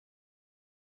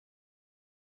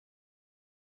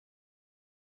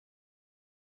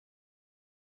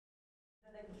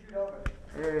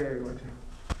Yeah, gotcha.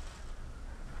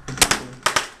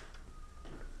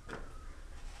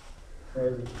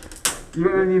 Crazy. You're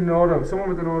gonna need an auto. Someone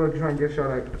with an auto to try and get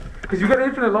shot out. Because you've got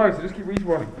infinite life, so just keep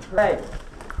respawning. Right.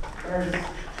 There's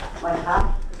my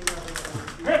hat.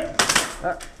 Hey!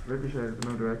 Ricocheted, but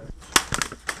no direct.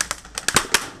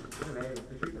 They're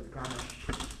shooting at the camera.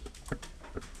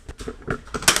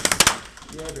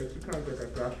 Yeah, but you can't get that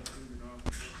crash.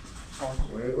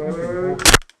 Wait.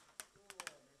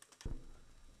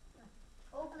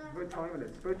 It's about timing it.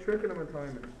 It's about tricking them and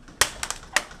timing it.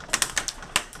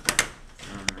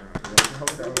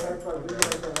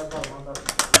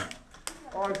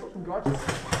 Oh, I fucking got you.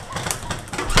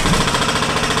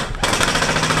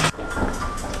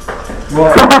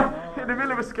 What? In the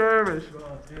middle of a skirmish.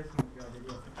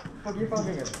 Fuck you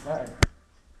fucking it.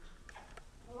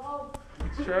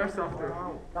 Airsoft there.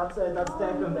 That's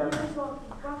Declan down there.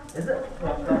 Is it?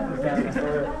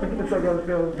 It's like on the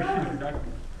film.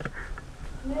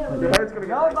 The head's gonna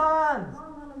No band!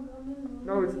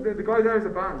 No, it's the guy there is a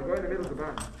band. The guy in the middle is a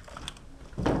band.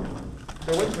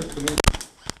 They're waiting for us to move.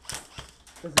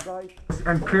 There's a guy.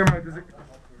 And clear out. There's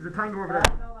a tango over there.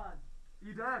 Are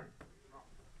you dead?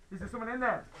 Is there someone in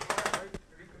there?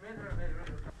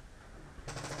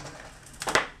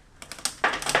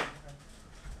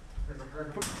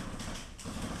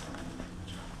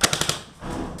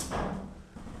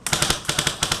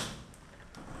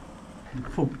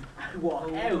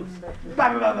 Walk out.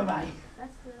 Bye.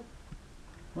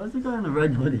 What's the guy in the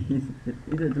red hoodie? He's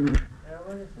a dude.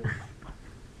 What is it?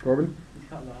 Corbin? He's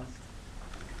got lost.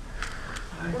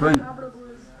 Brian.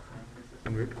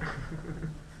 I'm good.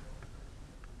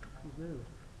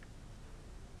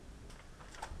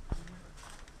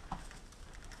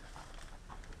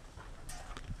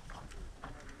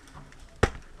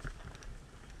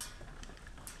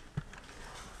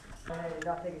 Hey,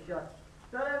 not take a shot.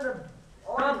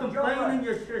 Stop complaining,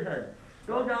 you shithead.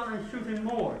 Go down and shoot him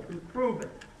more to prove it.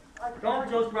 Don't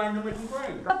just randomly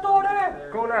complain. Go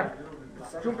left.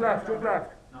 Jump left.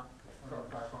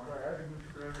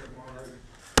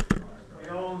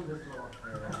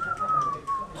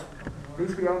 At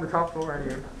least we own the top floor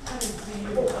anyway.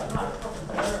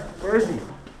 Where is he?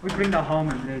 We bring that home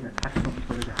and later attach something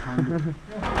for the hand.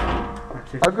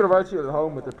 I could have actually at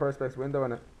home with the Perspex window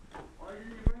in it.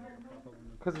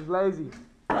 Because it's lazy.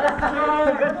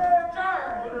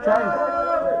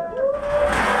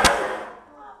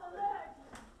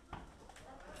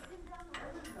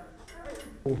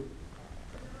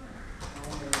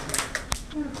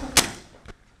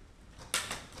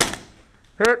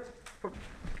 Hit!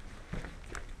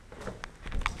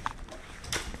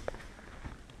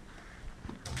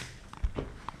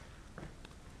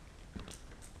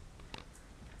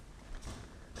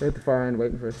 They're at the far end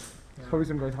waiting for us. There's probably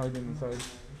some guys hiding inside.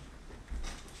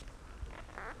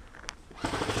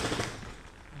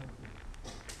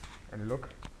 Any look?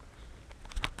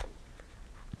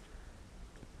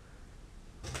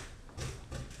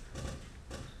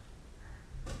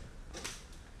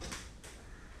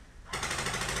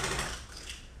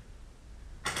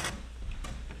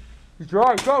 He's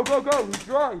dry. Go. He's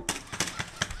dry.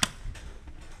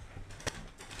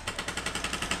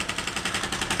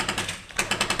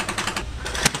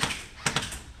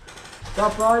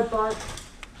 Stop, five.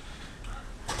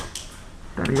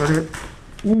 Danny got hit.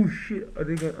 Oh shit, I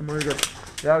think I might have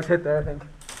got. Yeah, I was hit there, I think.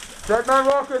 Dead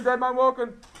man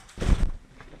walking.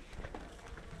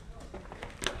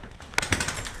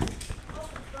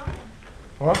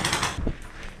 What?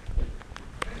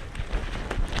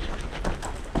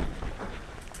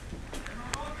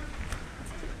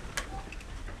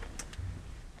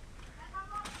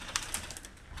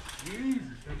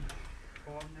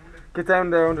 Get down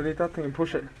there underneath that thing and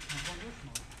push it.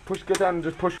 Get down and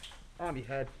just push. On my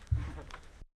head.